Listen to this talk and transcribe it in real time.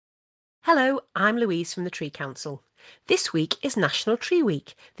Hello, I'm Louise from the Tree Council. This week is National Tree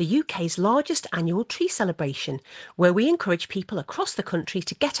Week, the UK's largest annual tree celebration, where we encourage people across the country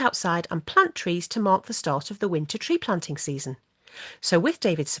to get outside and plant trees to mark the start of the winter tree planting season. So with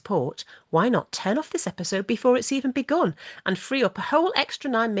David's support, why not turn off this episode before it's even begun and free up a whole extra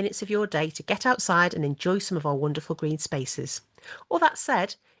 9 minutes of your day to get outside and enjoy some of our wonderful green spaces. Or that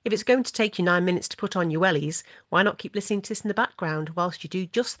said, if it's going to take you 9 minutes to put on your wellies, why not keep listening to this in the background whilst you do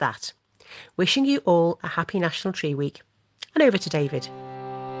just that? Wishing you all a happy National Tree Week. And over to David.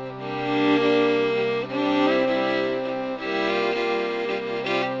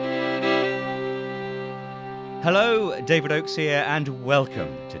 Hello, David Oakes here, and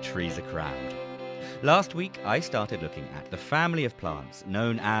welcome to Trees A Crowd. Last week, I started looking at the family of plants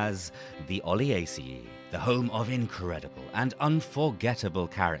known as the Oleaceae, the home of incredible and unforgettable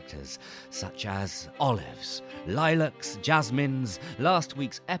characters such as olives, lilacs, jasmines, last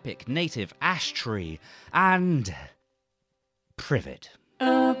week's epic native ash tree, and privet.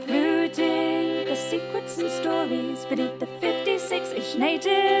 Uprooting the secrets and stories beneath the 56-inch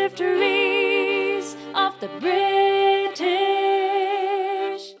native trees of the British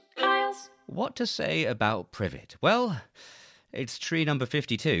Isles. What to say about privet? Well, it's tree number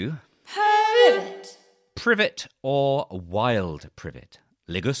 52. Privet. Privet or wild privet,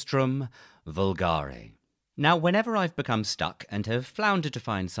 Ligustrum vulgare. Now, whenever I've become stuck and have floundered to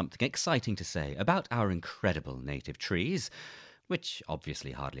find something exciting to say about our incredible native trees, which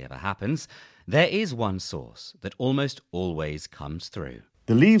obviously hardly ever happens, there is one source that almost always comes through.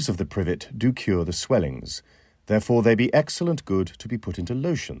 The leaves of the privet do cure the swellings, therefore they be excellent good to be put into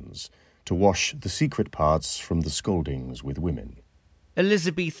lotions, to wash the secret parts from the scaldings with women.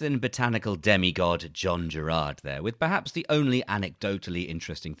 Elizabethan botanical demigod John Gerard there, with perhaps the only anecdotally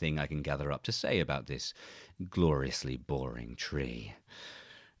interesting thing I can gather up to say about this gloriously boring tree.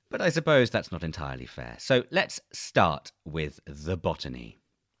 But I suppose that's not entirely fair, so let's start with the botany.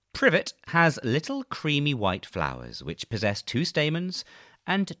 Privet has little creamy white flowers which possess 2 stamens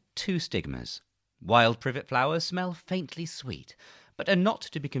and 2 stigmas. Wild privet flowers smell faintly sweet, but are not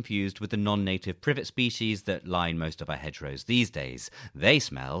to be confused with the non-native privet species that line most of our hedgerows these days. They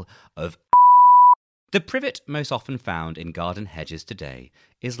smell of The privet most often found in garden hedges today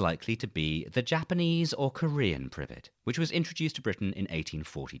is likely to be the Japanese or Korean privet, which was introduced to Britain in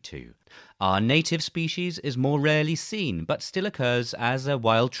 1842. Our native species is more rarely seen, but still occurs as a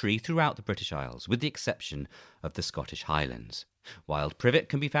wild tree throughout the British Isles, with the exception of the Scottish Highlands. Wild privet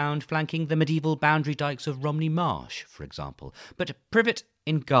can be found flanking the medieval boundary dykes of Romney Marsh, for example, but privet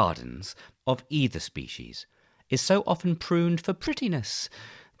in gardens of either species is so often pruned for prettiness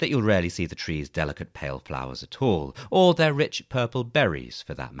that you'll rarely see the tree's delicate pale flowers at all, or their rich purple berries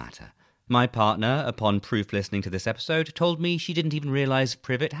for that matter. My partner, upon proof listening to this episode, told me she didn't even realise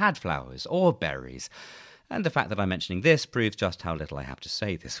privet had flowers or berries, and the fact that I'm mentioning this proves just how little I have to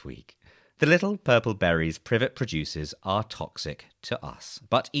say this week. The little purple berries privet produces are toxic to us,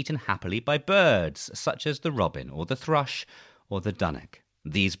 but eaten happily by birds, such as the robin or the thrush or the dunnock.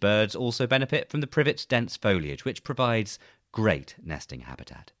 These birds also benefit from the privet's dense foliage, which provides great nesting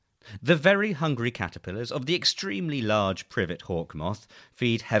habitat. The very hungry caterpillars of the extremely large privet hawk moth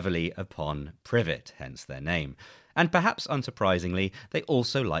feed heavily upon privet, hence their name. And perhaps unsurprisingly, they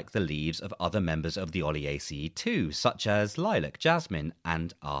also like the leaves of other members of the Oleaceae too, such as lilac, jasmine,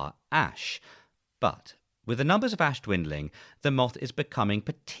 and our ash. But with the numbers of ash dwindling, the moth is becoming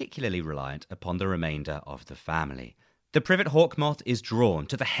particularly reliant upon the remainder of the family. The privet hawk moth is drawn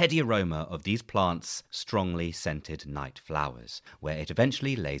to the heady aroma of these plants' strongly scented night flowers, where it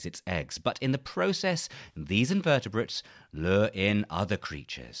eventually lays its eggs. But in the process, these invertebrates lure in other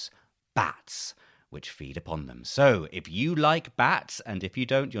creatures, bats, which feed upon them. So, if you like bats, and if you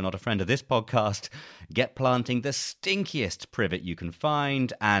don't, you're not a friend of this podcast, get planting the stinkiest privet you can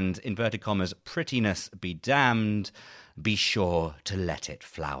find, and, inverted commas, prettiness be damned, be sure to let it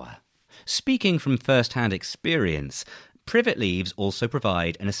flower. Speaking from first-hand experience, privet leaves also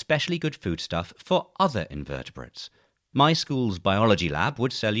provide an especially good foodstuff for other invertebrates. My school's biology lab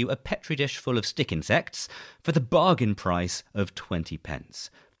would sell you a petri dish full of stick insects for the bargain price of 20 pence.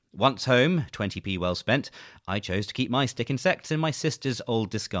 Once home, 20p well spent, I chose to keep my stick insects in my sister's old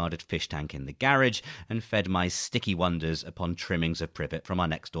discarded fish tank in the garage and fed my sticky wonders upon trimmings of privet from our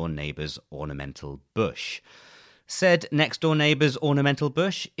next-door neighbour's ornamental bush. Said next-door neighbour's ornamental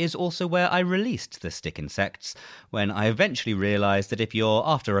bush is also where I released the stick insects, when I eventually realised that if you're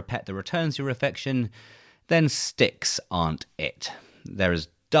after a pet that returns your affection, then sticks aren't it. They're as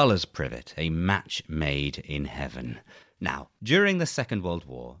dull as privet, a match made in heaven. Now, during the Second World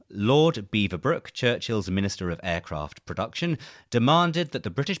War, Lord Beaverbrook, Churchill's Minister of Aircraft Production, demanded that the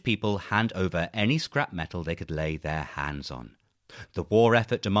British people hand over any scrap metal they could lay their hands on. The war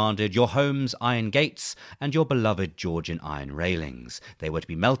effort demanded your home's iron gates and your beloved Georgian iron railings. They were to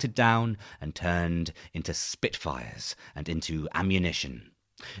be melted down and turned into Spitfires and into ammunition.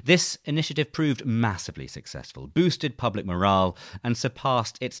 This initiative proved massively successful, boosted public morale, and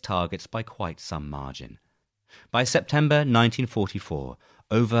surpassed its targets by quite some margin. By September 1944,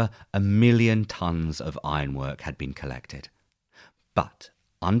 over 1 million tons of ironwork had been collected. But,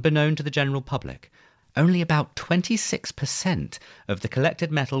 unbeknown to the general public, only about 26% of the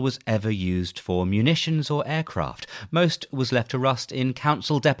collected metal was ever used for munitions or aircraft. Most was left to rust in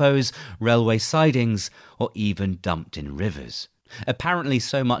council depots, railway sidings, or even dumped in rivers. Apparently,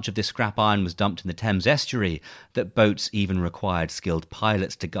 so much of this scrap iron was dumped in the Thames estuary that boats even required skilled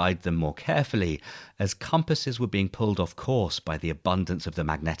pilots to guide them more carefully, as compasses were being pulled off course by the abundance of the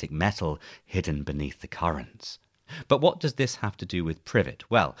magnetic metal hidden beneath the currents. But what does this have to do with privet?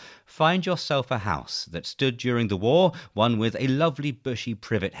 Well, find yourself a house that stood during the war, one with a lovely bushy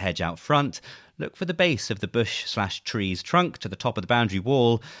privet hedge out front. Look for the base of the bush/tree's trunk to the top of the boundary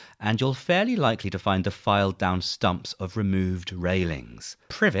wall, and you're fairly likely to find the filed-down stumps of removed railings.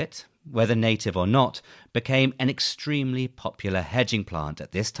 Privet, whether native or not, became an extremely popular hedging plant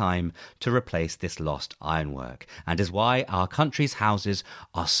at this time to replace this lost ironwork, and is why our country's houses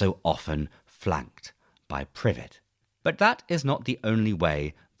are so often flanked by privet. But that is not the only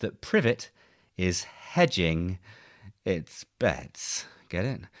way that privet is hedging its bets. Get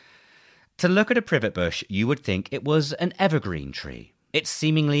in? To look at a privet bush, you would think it was an evergreen tree. It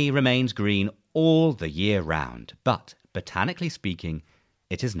seemingly remains green all the year round, but botanically speaking,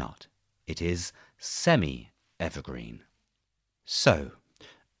 it is not. It is semi-evergreen. So,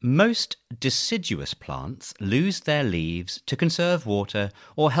 most deciduous plants lose their leaves to conserve water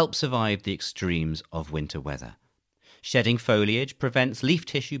or help survive the extremes of winter weather. Shedding foliage prevents leaf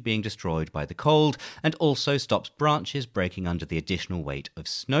tissue being destroyed by the cold and also stops branches breaking under the additional weight of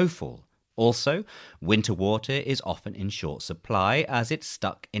snowfall. Also, winter water is often in short supply as it's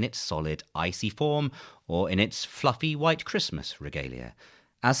stuck in its solid icy form or in its fluffy white Christmas regalia.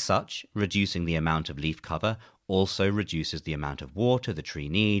 As such, reducing the amount of leaf cover also reduces the amount of water the tree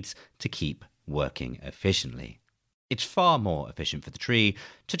needs to keep working efficiently. It's far more efficient for the tree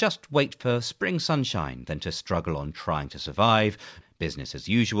to just wait for spring sunshine than to struggle on trying to survive, business as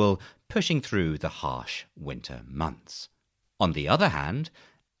usual, pushing through the harsh winter months. On the other hand,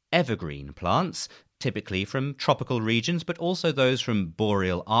 evergreen plants, typically from tropical regions, but also those from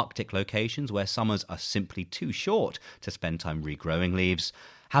boreal Arctic locations where summers are simply too short to spend time regrowing leaves,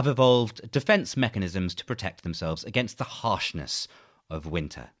 have evolved defense mechanisms to protect themselves against the harshness of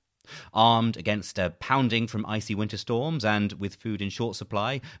winter. Armed against a pounding from icy winter storms and, with food in short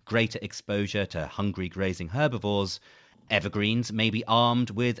supply, greater exposure to hungry grazing herbivores, evergreens may be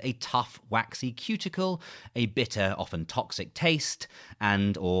armed with a tough, waxy cuticle, a bitter, often toxic taste,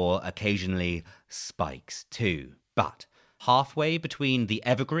 and or occasionally spikes too. But halfway between the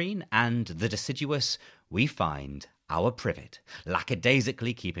evergreen and the deciduous, we find our privet,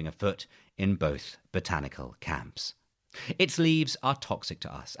 lackadaisically keeping a foot in both botanical camps. Its leaves are toxic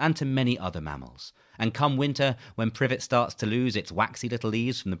to us and to many other mammals, and come winter, when privet starts to lose its waxy little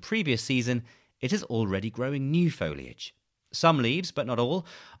leaves from the previous season, it is already growing new foliage. Some leaves, but not all,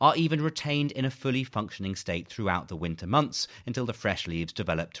 are even retained in a fully functioning state throughout the winter months until the fresh leaves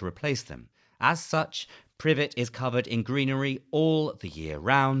develop to replace them. As such, privet is covered in greenery all the year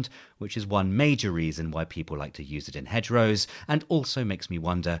round, which is one major reason why people like to use it in hedgerows, and also makes me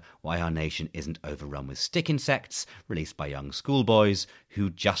wonder why our nation isn't overrun with stick insects released by young schoolboys who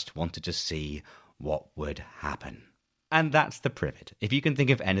just wanted to see what would happen. And that's the privet. If you can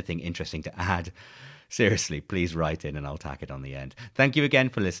think of anything interesting to add, seriously, please write in and I'll tack it on the end. Thank you again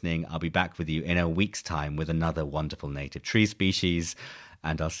for listening. I'll be back with you in a week's time with another wonderful native tree species,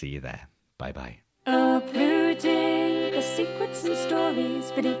 and I'll see you there. Bye-bye. Uprooting the secrets and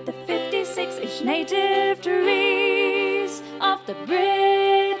stories beneath the 56-inch native trees of the British